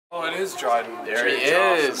Oh, it is Dryden. There he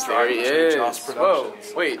is. There he is. Whoa,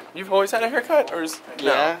 wait, you've always had a haircut, or is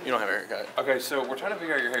yeah? No, you don't have a haircut. Okay, so we're trying to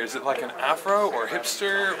figure out your hair. Is it like an afro or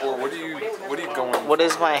hipster, or what are you going? What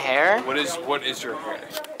is my hair? What is your hair?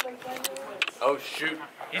 Oh shoot,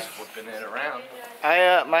 he's flipping it around.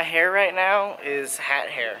 My hair right now is hat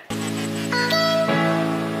hair.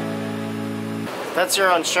 That's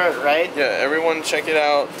your own shirt, right? Yeah, everyone check it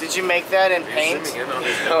out. Did you make that in paint?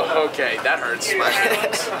 Oh, okay, that hurts.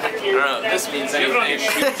 I don't know if this means anything.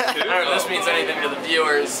 I don't know if this means anything to the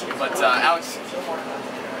viewers, but Alex,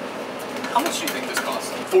 how much do you think this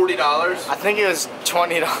cost? $40? I think it was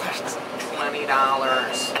 $20. $20.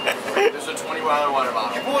 There's a $20 water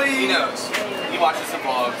bottle. He knows. He watches the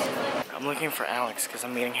vlogs. I'm looking for Alex because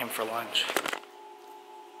I'm meeting him for lunch.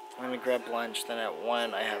 I'm gonna grab lunch, then at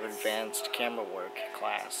 1 I have advanced camera work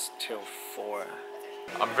class till 4.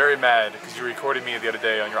 I'm very mad because you recorded me the other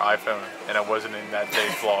day on your iPhone and I wasn't in that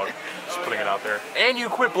day's vlog. Just putting it out there. And you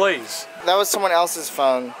quit Blaze. That was someone else's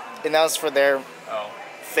phone, and that was for their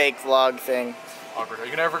fake vlog thing. Awkward. Are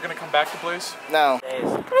you ever gonna come back to Blaze? No.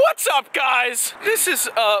 What's up, guys? This is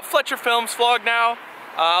Fletcher Films vlog now.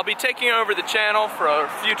 I'll be taking over the channel for a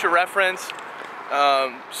future reference.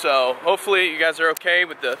 So hopefully you guys are okay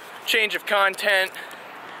with the change of content.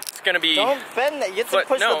 It's gonna be. Don't bend that. You have to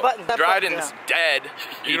push the button. Dryden's dead.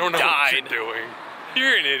 He don't know died. what you're doing.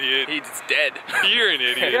 You're an idiot. He's dead. You're an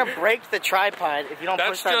idiot. You're gonna break the tripod if you don't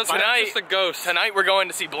push that button. Tonight, just a ghost. Tonight we're going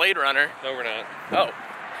to see Blade Runner. No, we're not. Oh.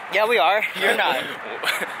 Yeah, we are. You're not.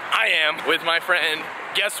 I am with my friend.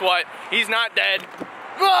 Guess what? He's not dead.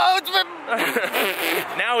 Whoa, it's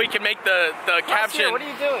Now we can make the caption. Here, what are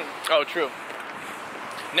you doing? Oh, true.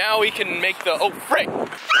 Now we can make the frick.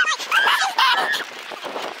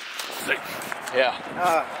 Yeah.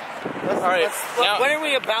 All right. What are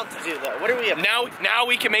we about to do though? What are we about? Now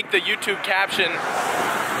we can make the YouTube caption.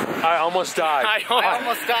 I almost died. I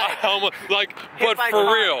almost died. But for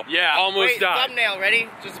real. Yeah. Almost died. Thumbnail, ready?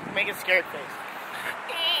 Just make a scared face.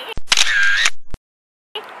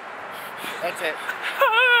 That's it.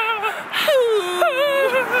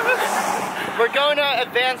 We're going to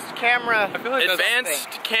advanced camera.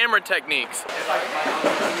 Advanced camera techniques.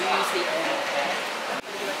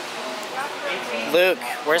 Luke,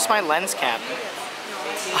 where's my lens cap?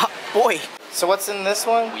 Boy. So what's in this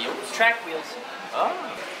one? Wheels? Track wheels.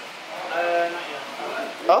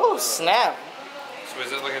 Oh, snap. So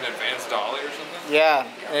is it like an advanced dolly or something? Yeah,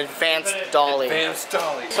 an advanced dolly. Advanced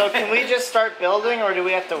dolly. So can we just start building or do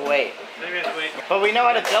we have to wait? Maybe we have to wait. But we know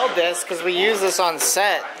how to build this because we used this on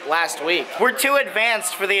set last week. We're too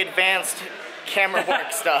advanced for the advanced camera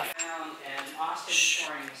work stuff. Shh,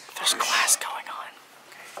 there's class going on.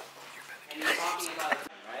 Okay.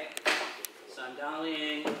 So I'm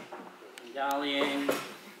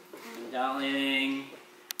dollying,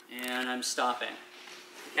 and I'm stopping.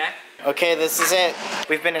 Okay? Okay, this is it.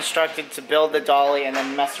 We've been instructed to build the dolly and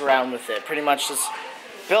then mess around with it. Pretty much just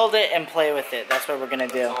build it and play with it. That's what we're gonna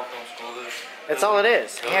do. That's all it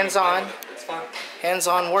is. Hands-on.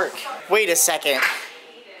 Hands-on work. Wait a second.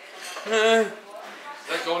 Is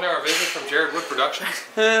that going to our visit from Jared Wood Productions?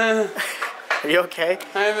 Are you okay?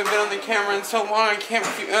 I haven't been on the camera in so long, I can't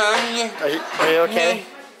feel, Are you okay? I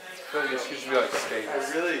feel like this should be like skate.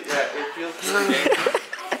 it feels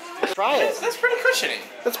Try it. That's pretty cushiony.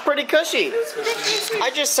 That's pretty cushy. I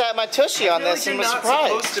just sat my tushy on this and was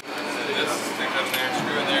surprised. Just stick them there,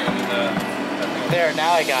 screw in there, and then There,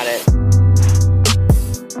 now I got it.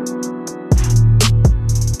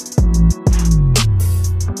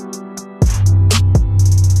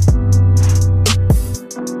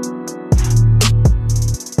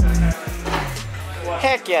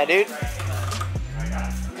 Heck yeah, dude.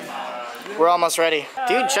 We're almost ready.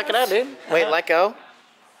 Dude, check it out, dude. Wait, let go.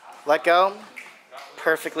 Let go.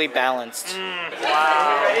 Perfectly balanced.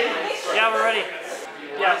 Wow. Yeah, we're ready.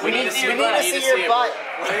 Yeah, We need to see your butt.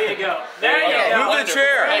 There you go. There you go. move the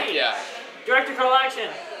chair. Ready. Yeah. Director call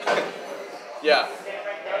action. Yeah.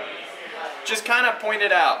 Just kind of point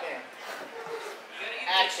it out.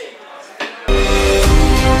 Action.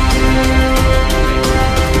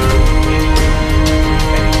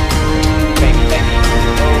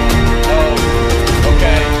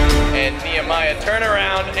 Okay. And Nehemiah, turn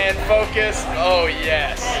around and focus. Oh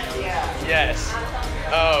yes. Yes.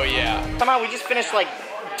 Oh yeah. Somehow we just finished like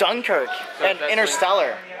Dunkirk and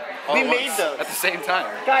Interstellar. We made those. At the same time.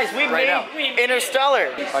 Guys, we made now.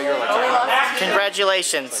 Interstellar.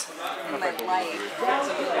 Congratulations.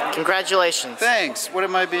 Congratulations. Thanks. What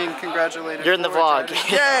am I being congratulated You're in the for, vlog.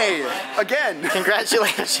 Jared? Yay! Again.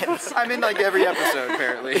 Congratulations. I'm in like every episode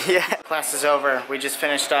apparently. Yeah. Class is over. We just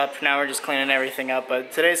finished up. Now we're just cleaning everything up.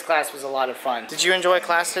 But today's class was a lot of fun. Did you enjoy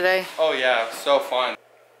class today? Oh yeah, so fun.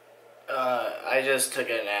 I just took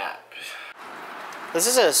a nap. This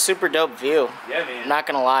is a super dope view. Yeah, man. Not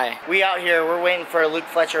gonna lie. We out here, we're waiting for Luke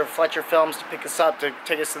Fletcher of Fletcher Films to pick us up to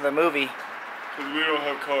take us to the movie. Because we don't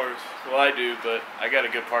have cars. Well, I do, but I got a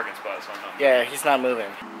good parking spot, so I'm not. Yeah, he's not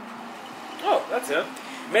moving. Oh, that's him.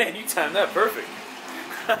 Man, you timed that perfect.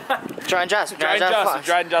 Dryden Joss.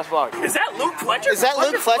 Dryden Joss vlog. Is that Luke Fletcher? Is that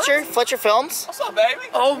Luke Fletcher? Fletcher Films? What's up, baby?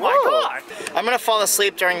 Oh my God. I'm gonna fall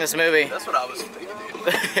asleep during this movie. That's what I was thinking,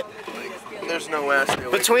 dude. There's no way I stay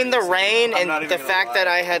awake. Between the rain and the fact that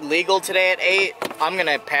I had legal today at 8, I'm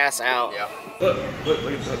gonna pass out. Yeah. Look.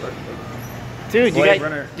 Dude,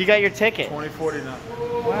 you got your ticket. 2040 now.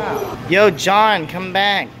 Wow. Yo, John, come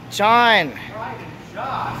back. John.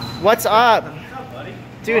 What's up?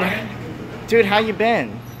 Dude, how you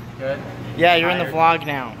been? Good. Yeah, you're in the vlog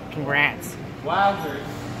now. Congrats. Wowzers.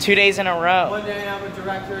 2 days in a row. One day I'm a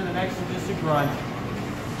director and the next is just a grunt.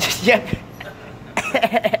 Yep.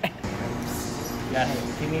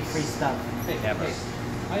 Yes. Give me free stuff.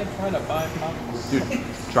 I am trying to buy popcorn. Dude,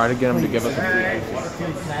 try to get him to give us a free ice.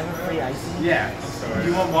 Dude, can I have a free icing? Yeah. I'm sorry.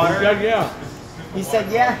 You want water? Yeah. He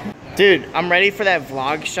said yeah. Dude, I'm ready for that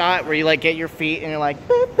vlog shot where you like get your feet and you're like,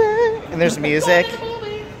 boop, boop, and there's music.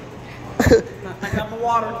 I got the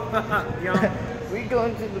water. We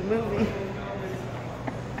going to the movie.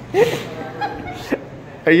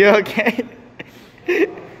 Are you okay?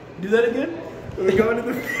 Do that again? Are we going to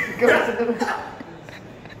the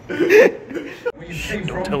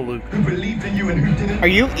Don't tell Luke. Are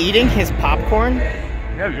you eating his popcorn?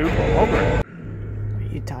 Yeah, dude. I'm over. Are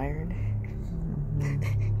you tired?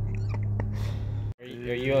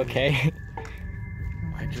 Are you okay?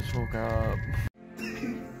 I just woke up.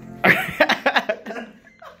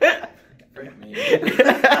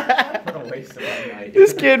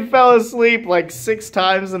 This kid fell asleep like 6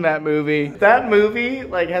 times in that movie. That movie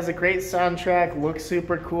like has a great soundtrack, looks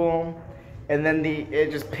super cool, and then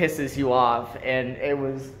it just pisses you off, and it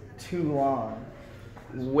was too long.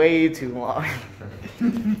 It was way too long.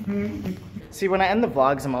 See, when I end the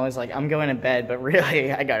vlogs, I'm always like, I'm going to bed, but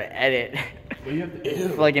really, I gotta edit. Well, you have to,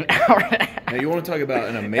 For like an hour and a half. Now you want to talk about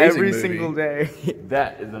an amazing Every movie. single day.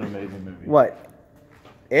 that is an amazing movie. What?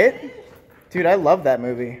 It? Dude, I love that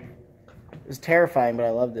movie. It was terrifying, but I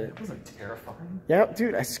loved it. It wasn't terrifying. Yeah,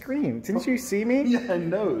 dude, I screamed. Didn't you see me? Yeah, I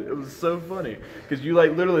know. It was so funny. Because you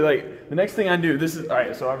like literally like, the next thing I knew, this is,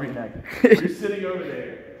 alright, so I'll reenact it. You're sitting over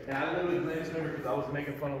there, and I literally glanced over because I was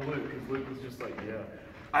making fun of Luke, because Luke was just like, yeah.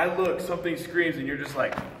 I look, something screams, and you're just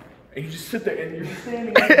like, and you just sit there, and you're standing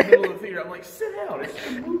in the middle of the theater. I'm like, sit down, it's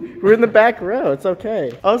a movie. We're in the back row. It's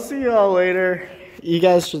okay. I'll see you all later. You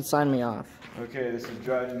guys should sign me off. Okay, this is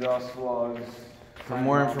Dryden Joss Vlogs. For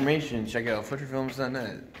more information, check out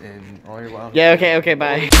FletcherFilms.net and all your wild. Yeah, okay,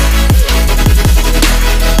 bye.